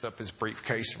picks up his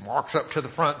briefcase and walks up to the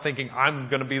front thinking, I'm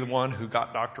going to be the one who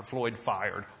got Dr. Floyd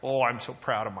fired. Oh, I'm so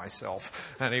proud of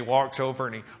myself. And he walks over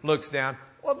and he looks down.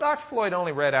 Well, Dr. Floyd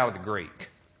only read out of the Greek.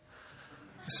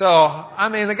 So,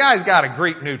 the guy's got a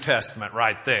Greek New Testament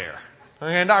right there.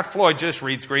 And Dr. Floyd just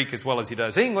reads Greek as well as he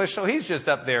does English, so he's just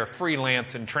up there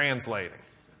freelance and translating.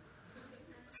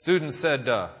 Students said,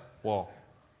 Dr.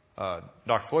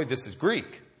 Floyd, this is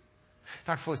Greek.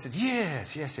 Dr. Floyd said,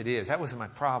 yes, it is. That wasn't my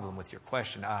problem with your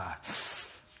question. I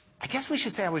guess we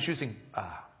should say I was using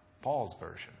Paul's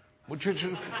version.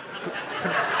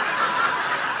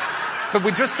 Could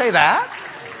we just say that?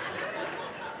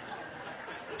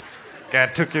 Guy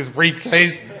took his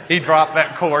briefcase. He dropped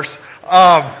that course.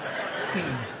 I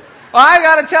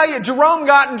got to tell you, Jerome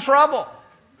got in trouble.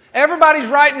 Everybody's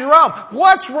writing Jerome.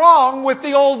 What's wrong with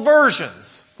the old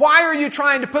versions? Why are you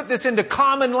trying to put this into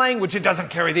common language? It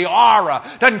doesn't carry the aura,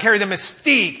 doesn't carry the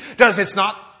mystique. It's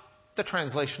not the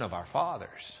translation of our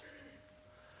fathers.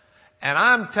 And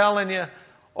I'm telling you,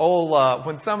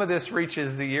 when some of this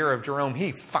reaches the ear of Jerome,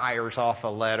 he fires off a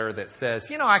letter that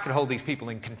says, I could hold these people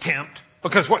in contempt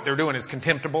because what they're doing is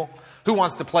contemptible. Who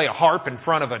wants to play a harp in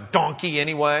front of a donkey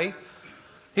anyway?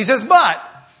 He says, but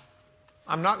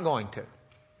I'm not going to.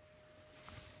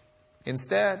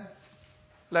 Instead,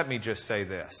 let me just say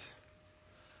this.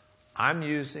 I'm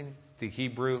using the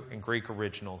Hebrew and Greek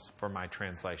originals for my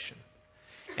translation.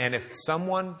 And if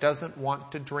someone doesn't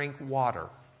want to drink water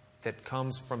that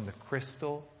comes from the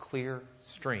crystal clear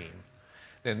stream,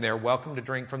 then they're welcome to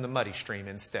drink from the muddy stream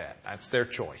instead. That's their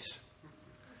choice.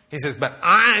 He says, but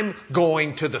I'm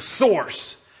going to the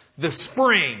source, the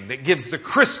spring that gives the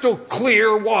crystal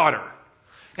clear water.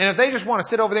 And if they just want to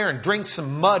sit over there and drink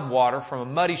some mud water from a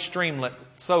muddy streamlet,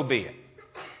 so be it.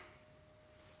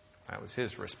 That was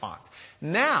his response.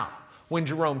 Now, when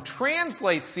Jerome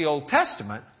translates the Old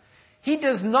Testament, he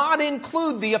does not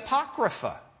include the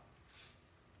Apocrypha.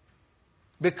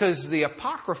 Because the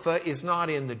Apocrypha is not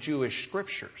in the Jewish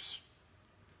scriptures.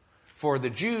 For the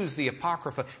Jews, the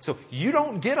Apocrypha... So you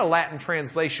don't get a Latin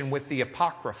translation with the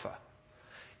Apocrypha.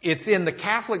 It's in the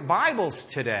Catholic Bibles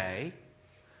today.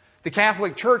 The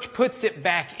Catholic Church puts it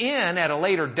back in at a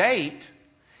later date.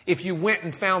 If you went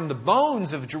and found the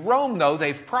bones of Jerome, though,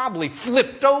 they've probably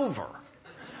flipped over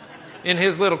in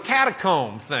his little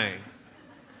catacomb thing.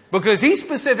 Because he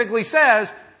specifically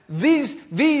says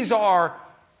these are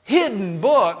hidden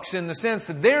books in the sense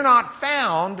that they're not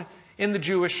found in the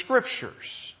Jewish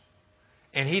scriptures.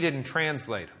 And he didn't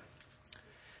translate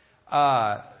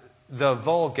them. The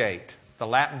Vulgate, the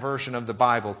Latin version of the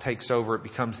Bible, takes over. It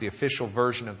becomes the official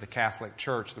version of the Catholic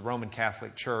Church, the Roman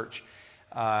Catholic Church.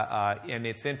 And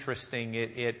it's interesting,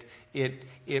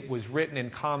 it was written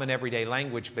in common everyday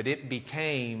language, but it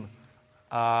became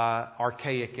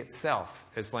archaic itself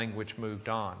as language moved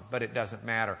on. But it doesn't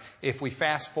matter. If we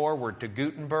fast forward to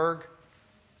Gutenberg,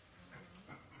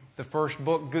 the first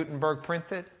book Gutenberg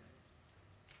printed,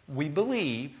 we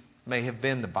believe may have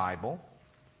been the Bible.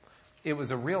 It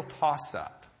was a real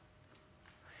toss-up.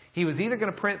 He was either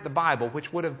going to print the Bible,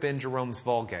 which would have been Jerome's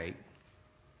Vulgate,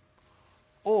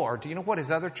 or do you know what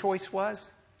his other choice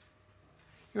was?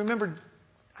 You remember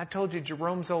I told you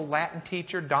Jerome's old Latin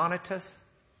teacher, Donatus,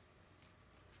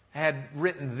 had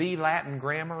written the Latin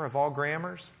grammar of all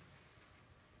grammars?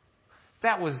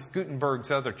 That was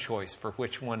Gutenberg's other choice for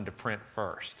which one to print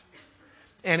first.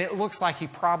 And it looks like he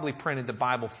probably printed the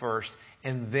Bible first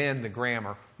and then the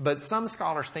grammar. But some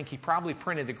scholars think he probably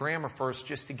printed the grammar first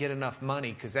just to get enough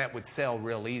money, because that would sell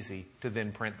real easy, to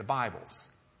then print the Bibles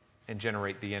and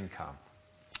generate the income.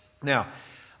 Now,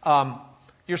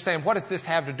 you're saying, what does this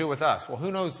have to do with us? Well,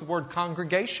 who knows the word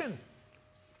congregation?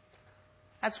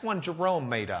 That's one Jerome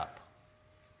made up.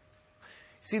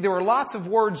 See, there were lots of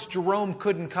words Jerome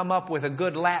couldn't come up with a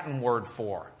good Latin word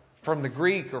for, from the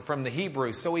Greek or from the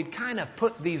Hebrew. So he'd kind of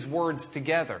put these words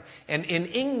together. And in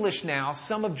English now,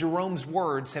 some of Jerome's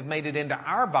words have made it into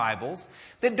our Bibles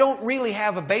that don't really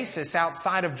have a basis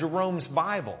outside of Jerome's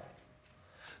Bible.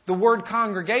 The word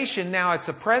congregation, now it's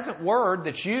a present word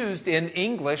that's used in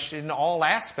English in all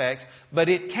aspects, but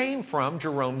it came from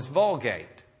Jerome's Vulgate.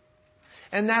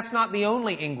 And that's not the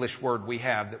only English word we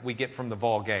have that we get from the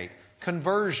Vulgate.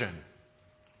 Conversion,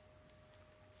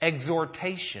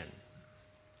 exhortation,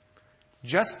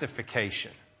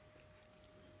 justification,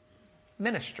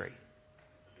 ministry,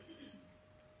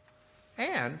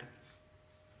 and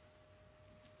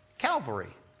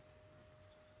Calvary.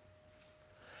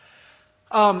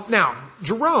 Now,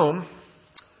 Jerome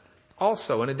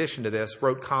also, in addition to this,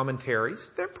 wrote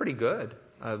commentaries. They're pretty good,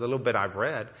 the little bit I've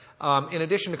read. In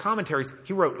addition to commentaries,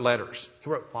 he wrote letters. He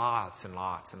wrote lots and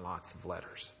lots and lots of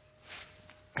letters.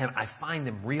 And I find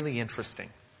them really interesting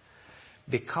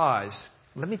because,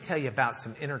 let me tell you about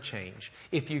some interchange.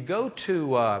 If you go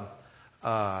to,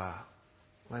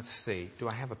 let's see, do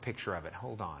I have a picture of it?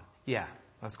 Hold on. Yeah,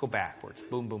 let's go backwards.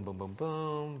 Boom, boom, boom, boom,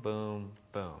 boom, boom,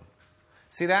 boom.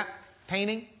 See that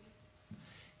painting?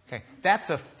 Okay, that's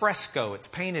a fresco. It's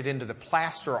painted into the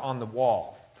plaster on the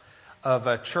wall of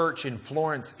a church in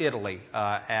Florence, Italy,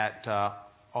 at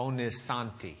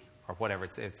Ognissanti. Or whatever,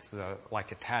 it's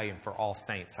like Italian for All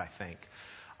Saints, I think.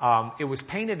 It was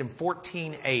painted in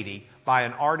 1480 by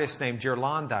an artist named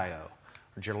Ghirlandaio.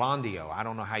 I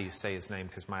don't know how you say his name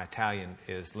because my Italian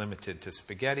is limited to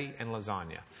spaghetti and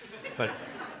lasagna. But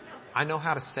I know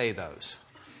how to say those.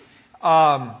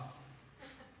 I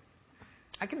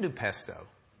can do pesto.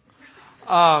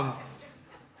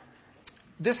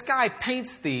 This guy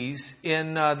paints these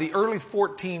in the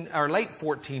late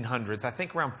 1400s, I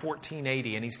think around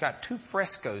 1480, and he's got two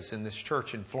frescoes in this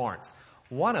church in Florence.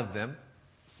 One of them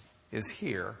is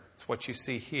here. It's what you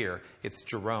see here. It's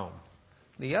Jerome.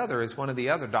 The other is one of the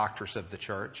other doctors of the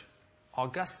church,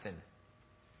 Augustine.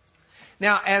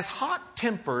 Now, as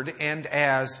hot-tempered and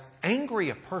as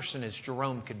angry a person as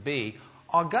Jerome could be,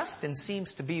 Augustine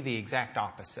seems to be the exact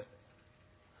opposite.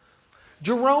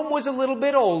 Jerome was a little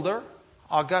bit older.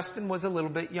 Augustine was a little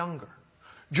bit younger.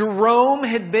 Jerome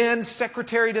had been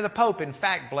secretary to the Pope. In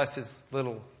fact, bless his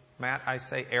little,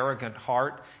 arrogant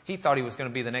heart, he thought he was going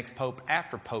to be the next Pope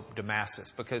after Pope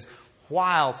Damasus. Because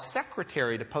while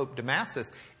secretary to Pope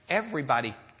Damasus,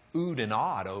 everybody oohed and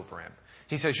awed over him.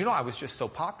 He says, I was just so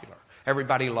popular.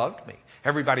 Everybody loved me.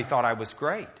 Everybody thought I was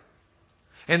great.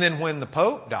 And then when the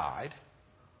Pope died,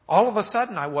 all of a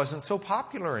sudden I wasn't so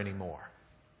popular anymore.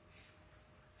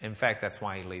 In fact, that's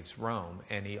why he leaves Rome,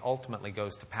 and he ultimately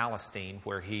goes to Palestine,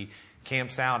 where he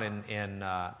camps out in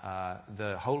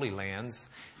the Holy Lands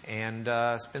and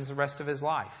spends the rest of his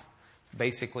life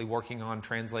basically working on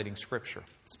translating Scripture,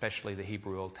 especially the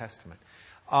Hebrew Old Testament.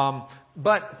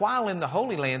 But while in the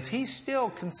Holy Lands, he's still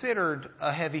considered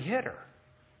a heavy hitter.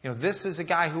 This is a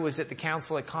guy who was at the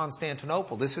council at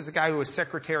Constantinople. This is a guy who was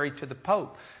secretary to the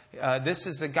Pope. This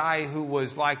is a guy who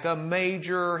was like a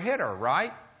major hitter,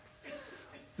 right?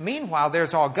 Meanwhile,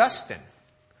 there's Augustine.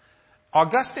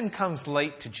 Augustine comes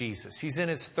late to Jesus. He's in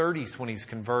his 30s when he's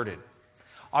converted.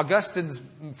 Augustine's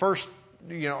first,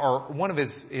 or one of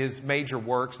his major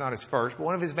works, not his first, but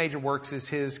one of his major works is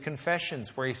his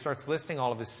Confessions, where he starts listing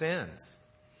all of his sins.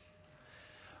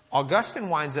 Augustine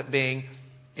winds up being,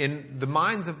 in the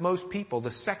minds of most people,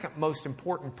 the second most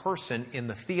important person in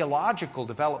the theological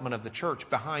development of the church,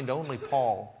 behind only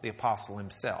Paul, the apostle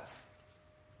himself.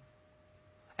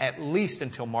 At least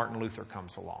until Martin Luther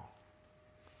comes along.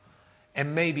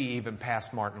 And maybe even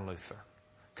past Martin Luther.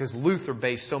 Because Luther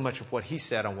based so much of what he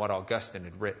said on what Augustine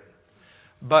had written.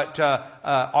 But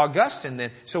Augustine then,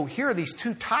 so here are these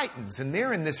two titans, and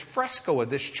they're in this fresco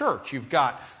of this church. You've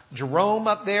got Jerome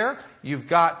up there, you've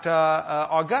got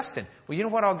Augustine. Well, you know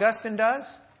what Augustine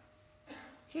does?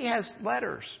 He has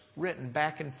letters written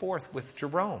back and forth with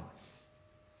Jerome.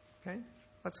 Okay?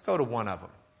 Let's go to one of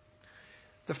them.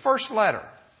 The first letter.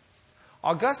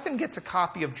 Augustine gets a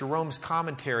copy of Jerome's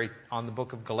commentary on the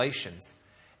book of Galatians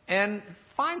and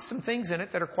finds some things in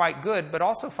it that are quite good, but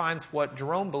also finds what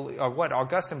what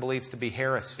Augustine believes to be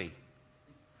heresy.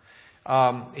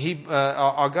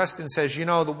 Augustine says,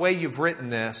 the way you've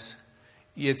written this,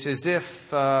 it's as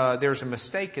if there's a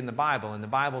mistake in the Bible, and the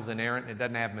Bible's inerrant and it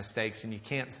doesn't have mistakes, and you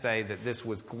can't say that this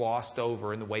was glossed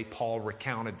over in the way Paul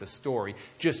recounted the story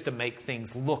just to make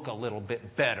things look a little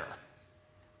bit better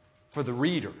for the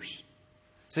readers.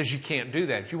 Says you can't do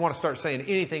that. If you want to start saying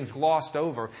anything's glossed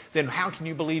over, then how can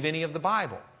you believe any of the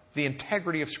Bible? The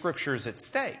integrity of Scripture is at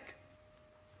stake.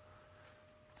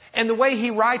 And the way he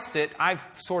writes it, I've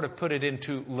sort of put it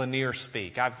into Lanier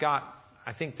speak. I've got,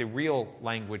 I think, the real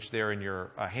language there in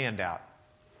your handout.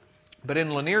 But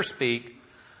in Lanier speak,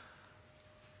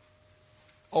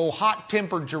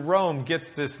 hot-tempered Jerome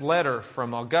gets this letter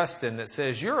from Augustine that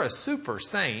says, "You're a super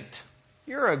saint.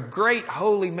 You're a great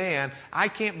holy man. I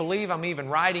can't believe I'm even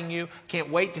writing you. Can't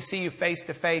wait to see you face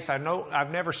to face. I know I've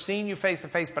never seen you face to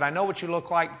face, but I know what you look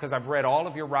like because I've read all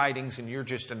of your writings, and you're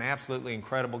just an absolutely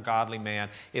incredible godly man.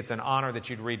 It's an honor that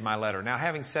you'd read my letter." Now,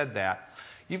 having said that,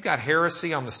 you've got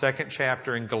heresy on the 2nd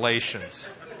chapter in Galatians,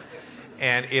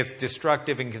 and it's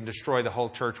destructive and can destroy the whole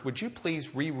church. Would you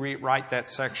please rewrite that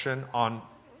section on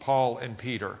Paul and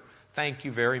Peter? Thank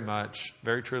you very much.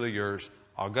 Very truly yours,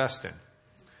 Augustine.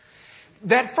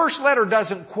 That first letter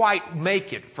doesn't quite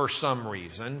make it for some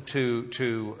reason to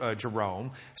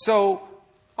Jerome. So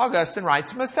Augustine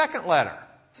writes him a second letter.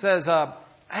 Says,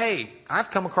 "Hey, I've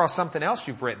come across something else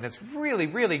you've written that's really,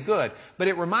 really good. But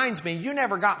it reminds me, you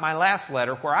never got my last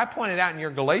letter where I pointed out in your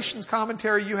Galatians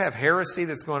commentary you have heresy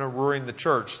that's going to ruin the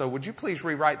church. So would you please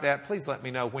rewrite that? Please let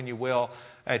me know when you will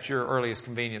at your earliest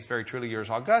convenience. Very truly yours,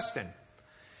 Augustine."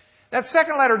 That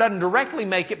second letter doesn't directly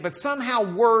make it, but somehow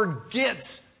word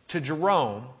gets to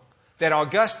Jerome that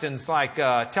Augustine's like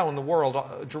telling the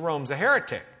world Jerome's a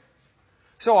heretic.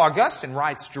 So Augustine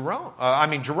writes Jerome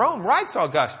writes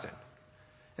Augustine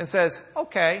and says,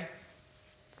 "Okay,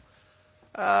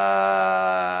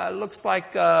 looks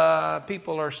like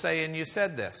people are saying you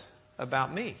said this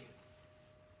about me.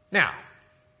 Now,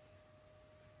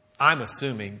 I'm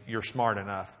assuming you're smart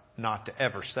enough not to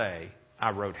ever say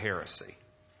I wrote heresy.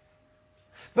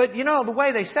 But, the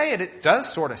way they say it, it does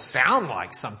sort of sound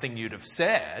like something you'd have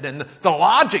said. And the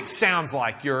logic sounds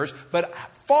like yours. But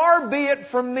far be it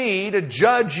from me to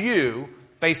judge you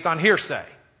based on hearsay.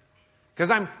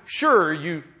 Because I'm sure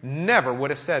you never would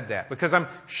have said that. Because I'm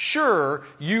sure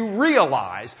you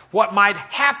realize what might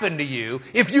happen to you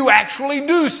if you actually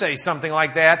do say something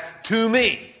like that to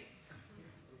me.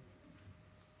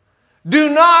 Do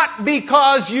not,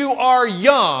 because you are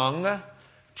young,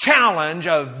 challenge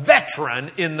a veteran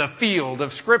in the field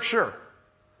of Scripture.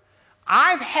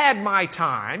 I've had my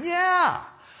time,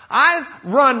 I've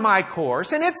run my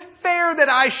course, and it's fair that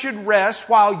I should rest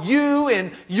while you,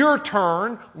 in your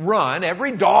turn, run.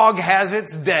 Every dog has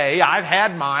its day. I've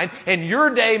had mine, and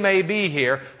your day may be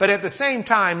here. But at the same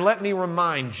time, let me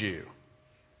remind you,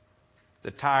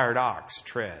 the tired ox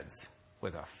treads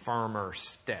with a firmer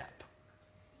step.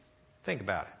 Think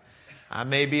about it. I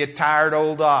may be a tired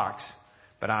old ox,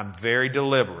 but I'm very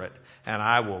deliberate, and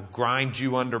I will grind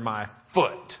you under my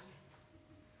foot.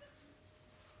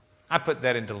 I put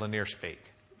that into Lanier speak.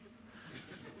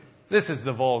 This is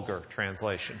the vulgar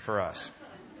translation for us.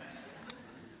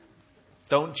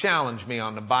 Don't challenge me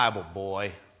on the Bible,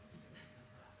 boy.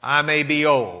 I may be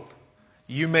old.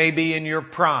 You may be in your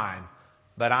prime,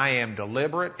 but I am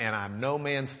deliberate, and I'm no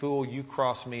man's fool. You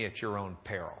cross me at your own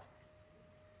peril.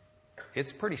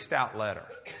 It's a pretty stout letter.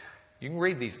 You can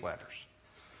read these letters.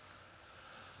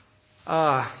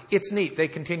 It's neat. They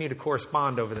continue to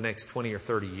correspond over the next 20 or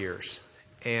 30 years.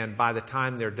 And by the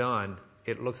time they're done,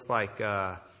 it looks like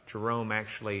Jerome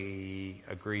actually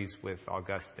agrees with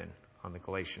Augustine on the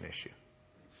Galatian issue.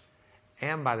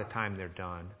 And by the time they're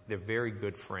done, they're very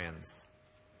good friends.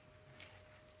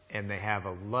 And they have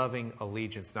a loving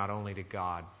allegiance not only to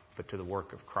God, but to the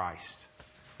work of Christ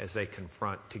as they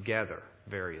confront together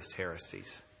various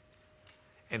heresies.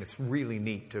 And it's really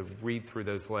neat to read through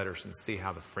those letters and see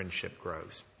how the friendship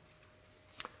grows.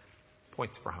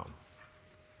 Points for home.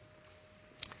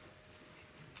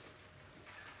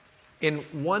 In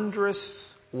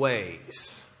wondrous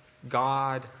ways,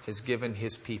 God has given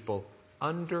His people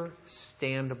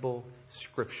understandable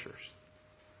Scriptures.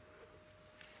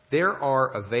 There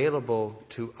are available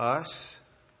to us,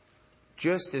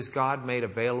 just as God made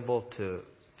available to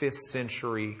 5th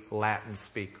century Latin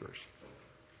speakers,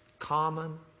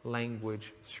 common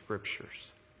language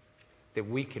Scriptures that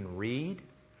we can read,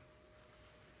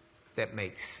 that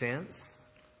make sense,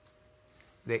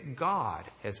 that God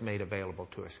has made available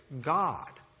to us.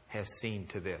 God has seen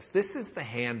to this. This is the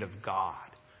hand of God.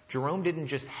 Jerome didn't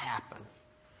just happen.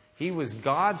 He was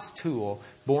God's tool,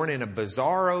 born in a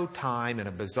bizarro time, in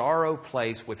a bizarro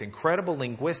place, with incredible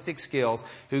linguistic skills,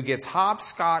 who gets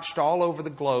hopscotched all over the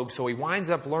globe, so he winds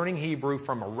up learning Hebrew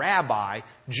from a rabbi,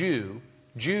 Jew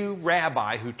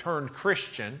rabbi who turned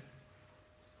Christian,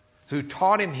 who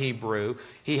taught him Hebrew.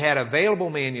 He had available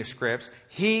manuscripts.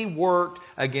 He worked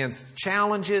against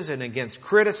challenges and against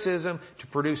criticism to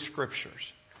produce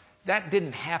scriptures. That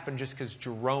didn't happen just because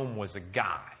Jerome was a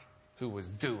guy who was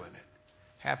doing it.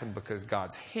 It happened because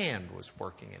God's hand was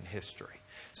working in history.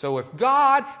 So if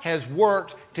God has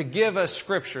worked to give us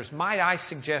scriptures, might I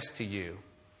suggest to you,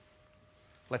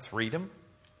 let's read them.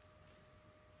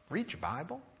 Read your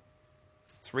Bible.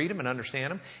 Let's read them and understand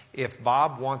them. If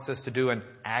Bob wants us to do an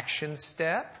action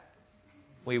step,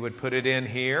 we would put it in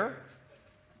here.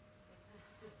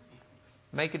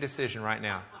 Make a decision right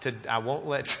now. I won't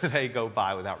let today go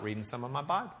by without reading some of my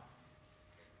Bible.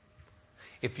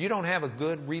 If you don't have a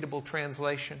good readable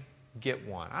translation, get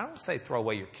one. I don't say throw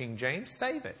away your King James.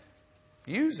 Save it.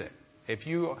 Use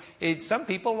it. Some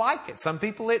people like it. Some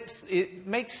people it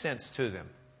makes sense to them.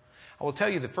 I will tell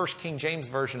you the first King James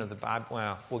version of the Bible.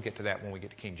 Well, we'll get to that when we get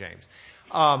to King James.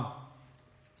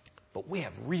 But we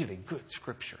have really good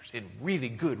scriptures in really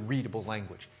good readable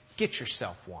language. Get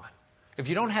yourself one. If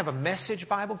you don't have a Message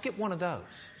Bible, get one of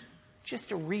those. Just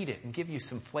to read it and give you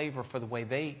some flavor for the way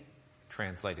they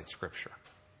translated Scripture.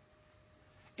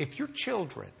 If your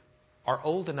children are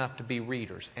old enough to be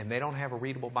readers and they don't have a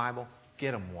readable Bible,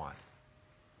 get them one.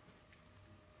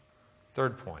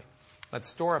 Third point. Let's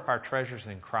store up our treasures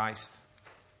in Christ.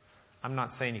 I'm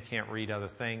not saying you can't read other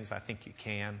things. I think you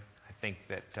can. I think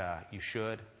that you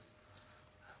should.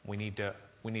 We need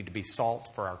to be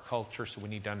salt for our culture, so we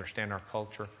need to understand our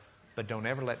culture. But don't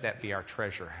ever let that be our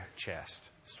treasure chest.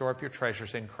 Store up your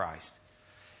treasures in Christ.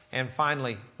 And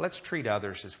finally, let's treat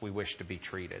others as we wish to be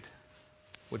treated.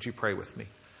 Would you pray with me?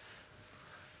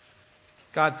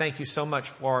 God, thank you so much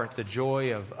for the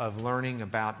joy of learning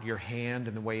about your hand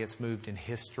and the way it's moved in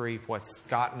history. What's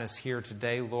gotten us here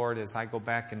today, Lord, as I go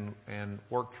back and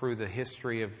work through the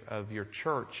history of your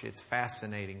church, it's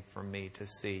fascinating for me to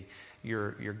see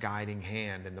your guiding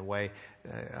hand and the way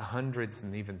hundreds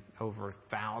and even over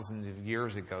thousands of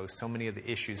years ago, so many of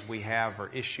the issues we have are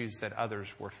issues that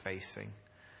others were facing.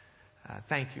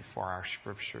 Thank you for our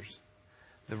scriptures.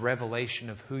 The revelation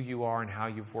of who you are and how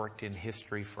you've worked in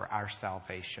history for our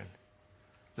salvation.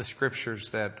 The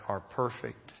scriptures that are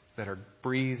perfect, that are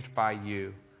breathed by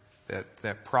you,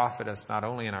 that profit us not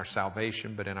only in our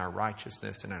salvation, but in our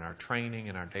righteousness and in our training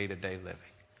and our day-to-day living.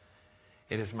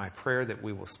 It is my prayer that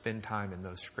we will spend time in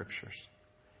those scriptures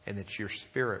and that your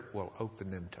Spirit will open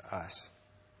them to us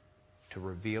to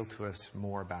reveal to us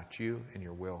more about you and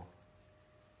your will.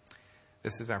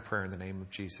 This is our prayer in the name of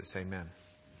Jesus. Amen.